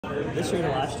this year to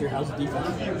last year, how's the defense,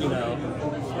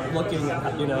 looking at,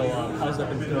 how's that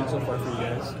been doing so far for you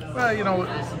guys? Well,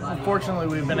 unfortunately,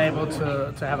 we've been able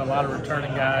to have a lot of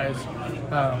returning guys,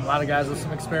 a lot of guys with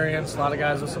some experience, a lot of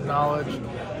guys with some knowledge,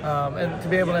 and to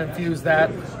be able to infuse that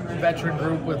veteran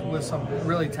group with some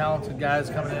really talented guys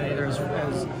coming in either as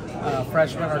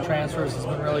freshmen or transfers has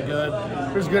been really good.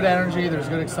 There's good energy, there's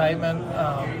good excitement,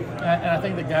 and I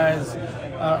think the guys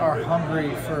are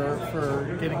hungry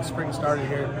for getting spring started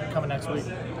here coming next week.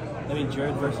 I mean,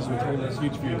 Jared versus return is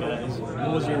huge for you guys.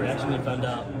 What was your reaction when you found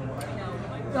out?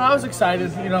 I was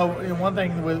excited. One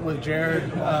thing with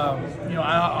Jared,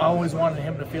 I always wanted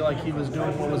him to feel like he was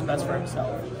doing what was best for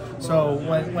himself. So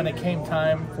when it came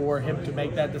time for him to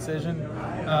make that decision,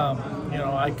 I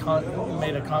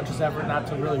made a conscious effort not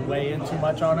to really weigh in too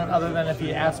much on it, other than if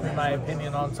he asked me my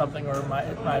opinion on something or my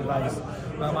advice.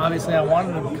 Obviously, I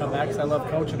wanted him to come back because I love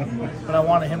coaching him, but I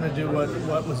wanted him to do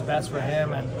what was best for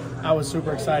him, and I was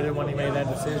super excited when he made that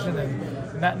decision.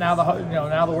 And now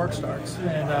the work starts,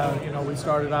 and we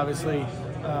started obviously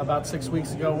about 6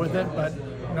 weeks ago with it, but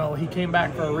he came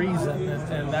back for a reason,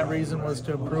 and that reason was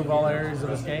to improve all areas of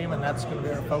his game, and that's going to be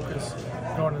our focus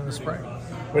going into the spring.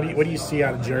 What do you see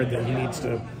out of Jared that he needs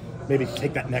to maybe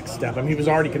take that next step? I mean, he was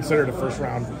already considered a first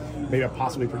round, maybe a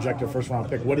possibly projected first round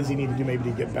pick. What does he need to do maybe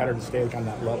to get better to stay on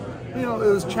that level? It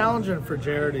was challenging for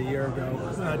Jared a year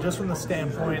ago, just from the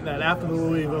standpoint that after the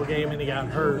Louisville game and he got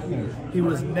hurt, he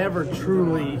was never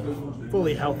truly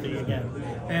fully healthy again.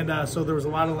 And so there was a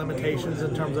lot of limitations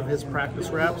in terms of his practice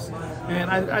reps. And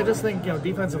I just think,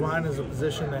 defensive line is a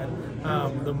position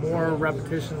that the more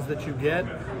repetitions that you get,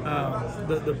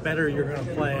 the better you're going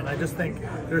to play. And I just think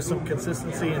there's some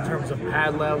consistency in terms of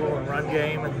pad level and run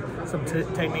game and some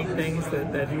technique things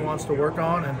that he wants to work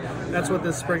on. And that's what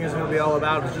this spring is going to be all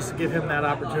about, is just to give him that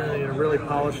opportunity to really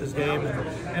polish his game.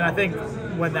 And I think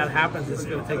when that happens, it's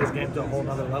going to take his game to a whole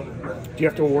nother level. Do you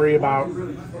have to worry about,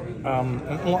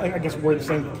 I guess we're the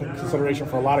same consideration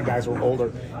for a lot of guys who are older.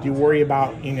 Do you worry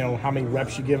about, how many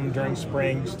reps you give them during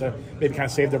spring, just to maybe kind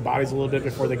of save their bodies a little bit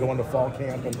before they go into fall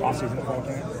camp and off-season to fall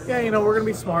camp? Yeah, we're going to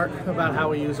be smart about how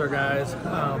we use our guys.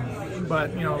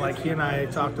 But, like he and I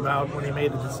talked about when he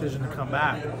made the decision to come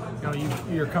back,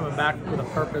 you're coming back with a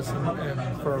purpose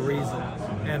and for a reason.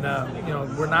 And,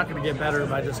 we're not going to get better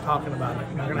by just talking about it.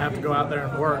 We're going to have to go out there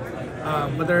and work.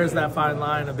 But there is that fine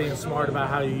line of being smart about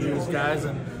how you use guys.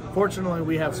 And fortunately,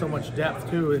 we have so much depth,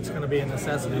 too. It's going to be a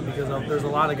necessity because there's a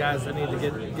lot of guys that need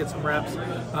to get some reps.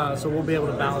 So we'll be able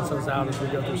to balance those out as we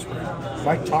go through spring.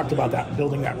 Mike talked about that,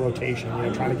 building that rotation,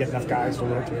 trying to get enough guys to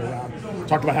rotate around.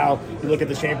 Talked about how you look at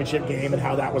the championship game and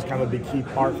how that was kind of a big key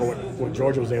part for what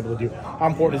Georgia was able to do. How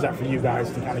important is that for you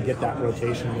guys to kind of get that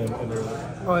rotation in?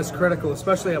 Oh, it's critical,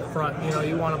 especially up front.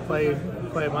 You want to play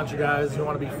a bunch of guys. You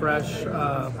want to be fresh,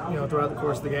 throughout the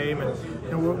course of the game.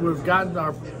 And we've gotten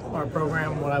our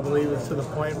program, what I believe, is to the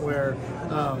point where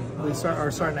we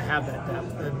are starting to have that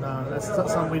depth. And that's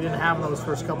something we didn't have in those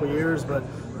first couple of years. But,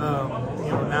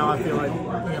 now I feel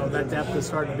like, that depth is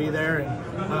starting to be there.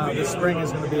 And this spring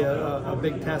is going to be a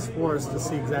big test for us to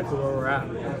see exactly where we're at.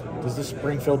 Does this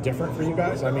spring feel different for you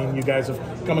guys? I mean, you guys have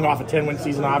coming off a 10-win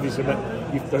season, obviously, but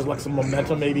there's like some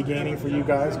momentum maybe gaining for you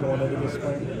guys going into this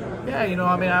spring.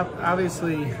 Yeah,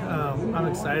 obviously, I'm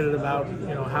excited about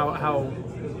how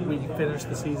we finished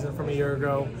the season from a year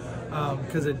ago,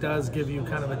 because it does give you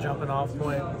kind of a jumping off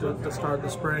point to start the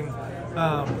spring.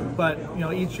 But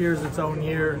each year is its own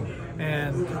year,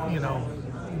 and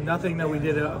nothing that we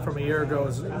did from a year ago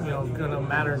is going to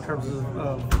matter in terms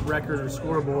of record or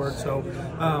scoreboard. So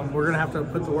we're going to have to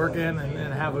put the work in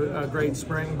and have a great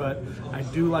spring. But I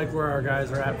do like where our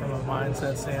guys are at from a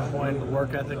mindset standpoint, the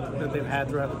work ethic that they've had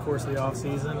throughout the course of the off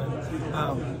season, and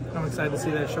I'm excited to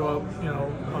see that show up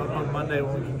on Monday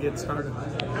when we can get started.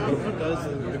 How does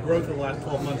the growth of the last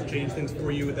 12 months change things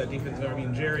for you with that defense? I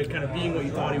mean, Jared kind of being what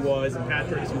you thought he was, and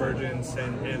Patrick's emergence,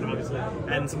 and obviously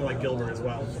adding someone like Gilbert as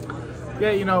well.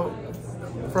 Yeah,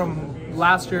 from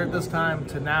last year at this time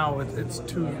to now, it's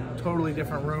two totally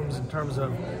different rooms in terms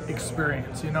of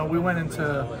experience. We went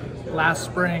into last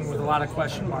spring with a lot of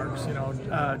question marks.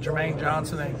 Jermaine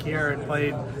Johnson and Kier had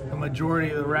played the majority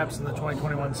of the reps in the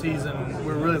 2021 season.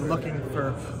 We were really looking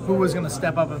for who was going to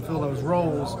step up and fill those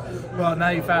roles. Well, now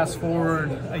you fast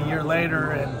forward a year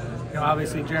later, and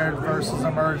obviously Jared versus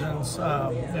emergence.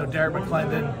 Derek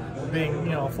McClendon being,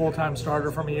 you know, a full-time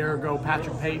starter from a year ago,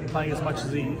 Patrick Payton playing as much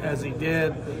as he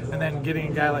did, and then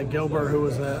getting a guy like Gilber who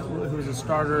was a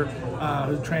starter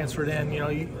who transferred in. You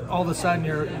know, all of a sudden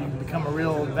you become a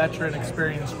real veteran,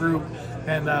 experienced group,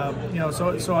 and you know, so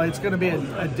it's going to be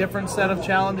a different set of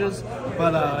challenges,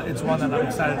 but it's one that I'm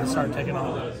excited to start taking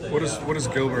on. What does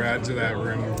Gilber add to that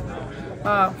room?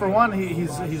 For one,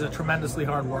 he's a tremendously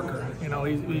hard worker. You know,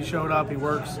 he showed up, he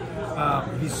works,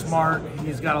 he's smart,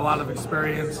 he's got a lot of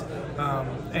experience,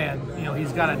 and you know,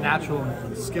 he's got a natural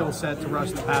skill set to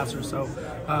rush the passer. So,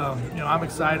 you know, I'm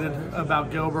excited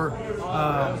about Gilber.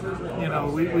 You know,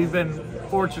 we've been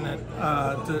fortunate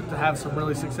to have some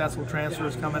really successful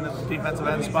transfers come in at the defensive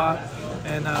end spot,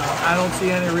 and I don't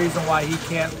see any reason why he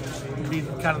can't be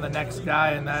kind of the next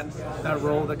guy in that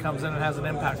role that comes in and has an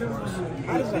impact for us.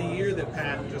 How does the year that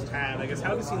Pat just had, I guess, how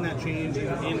have you seen that change in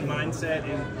mindset,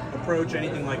 in approach,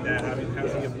 anything like that? How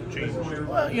has he changed?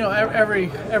 Well, you know,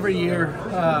 every year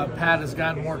Pat has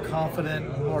gotten more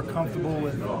confident, more comfortable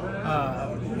with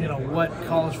you know, what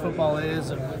college football is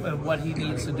and what he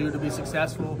needs to do to be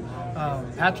successful.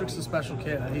 Patrick's a special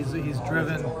kid. He's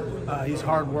driven, he's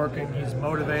hardworking, he's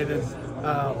motivated.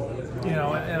 You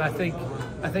know, and I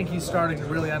think he's starting to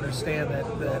really understand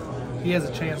that he has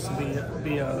a chance to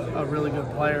be a really good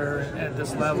player at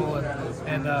this level,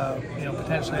 and you know,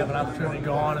 potentially have an opportunity to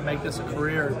go on and make this a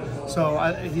career. So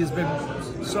he's been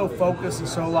so focused and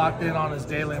so locked in on his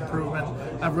daily improvement.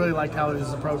 I've really liked how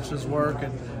he's approached his work,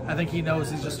 and I think he knows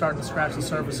he's just starting to scratch the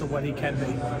surface of what he can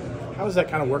be. How does that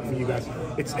kind of work for you guys?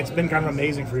 It's been kind of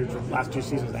amazing for you for the last 2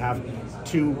 seasons to have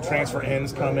 2 transfer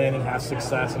ends come in and have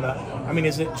success. And I mean,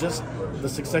 is it just the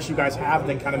success you guys have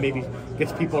then kind of maybe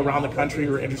gets people around the country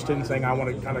who are interested in saying, I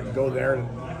want to kind of go there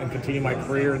and continue my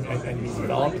career and be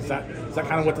developed? Is that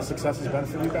kind of what the success has been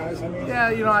for you guys? I mean, yeah,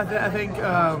 you know, I think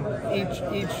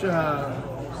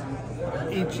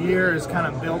each year is kind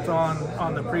of built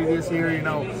on the previous year. You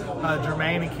know,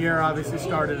 Jermaine and Kier obviously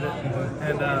started it,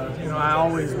 and you know, I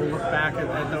always will look back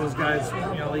at those guys,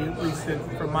 you know, at least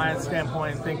from my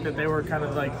standpoint, and think that they were kind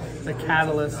of like the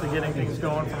catalyst to getting things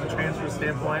going from a transfer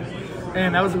standpoint,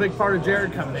 and that was a big part of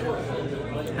Jared coming in.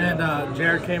 And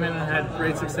Jared came in and had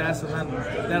great success, and then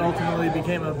that ultimately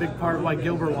became a big part of why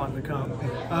Gilber wanted to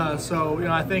come. So, you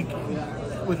know, I think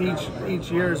with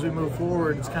each year as we move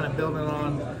forward, it's kind of building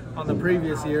on the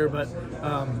previous year, but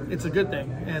it's a good thing,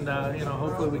 and you know,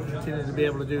 hopefully we continue to be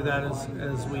able to do that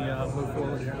as we move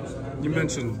forward here. You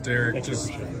mentioned Derek.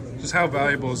 Just how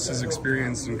valuable is his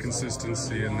experience and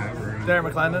consistency in that room?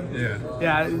 Derek McClendon? Yeah.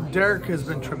 Yeah, Derek has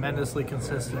been tremendously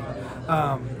consistent.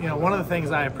 You know, one of the things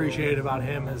I appreciate about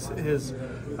him is his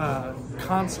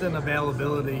constant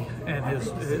availability and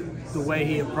the way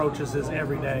he approaches his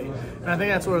every day. And I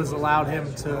think that's what has allowed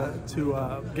him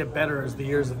to get better as the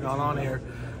years have gone on here.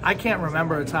 I can't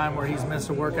remember a time where he's missed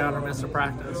a workout or missed a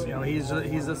practice. You know, he's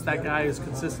just that guy who's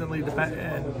consistently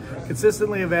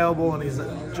available, and he's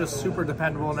just super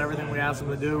dependable in everything we ask him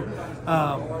to do.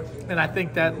 And I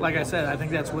think that, like I said, I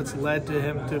think that's what's led to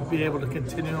him to be able to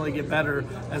continually get better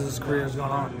as his career has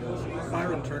gone on.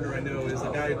 Byron Turner, I know, is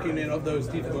a guy who came in of those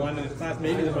defensive linemen in his class,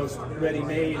 maybe the most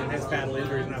ready-made and has battled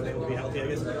injuries and not been able to be healthy. I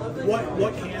guess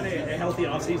what can a healthy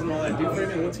offseason and all that do for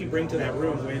him, and what's he bring to that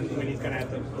room when he's kind of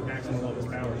at the maximum level of his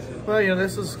powers? Well, you know,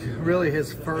 this is really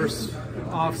his first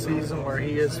off season where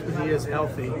he is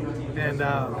healthy, and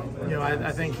you know,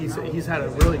 I think he's had a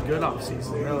really good off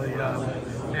season, really,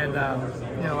 and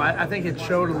you know, I think it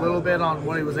showed a little bit on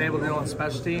what he was able to do on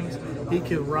special teams. He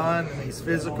can run, he's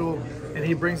physical, and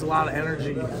he brings a lot of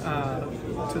energy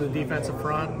to the defensive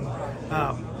front.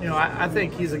 And, you know, I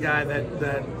think he's a guy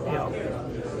that you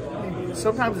know,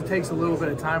 sometimes it takes a little bit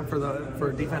of time for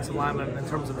a defensive lineman in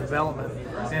terms of development,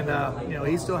 and you know,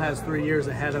 he still has 3 years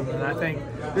ahead of him, and I think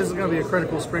this is going to be a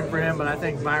critical spring for him, but I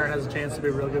think Byron has a chance to be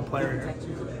a real good player here.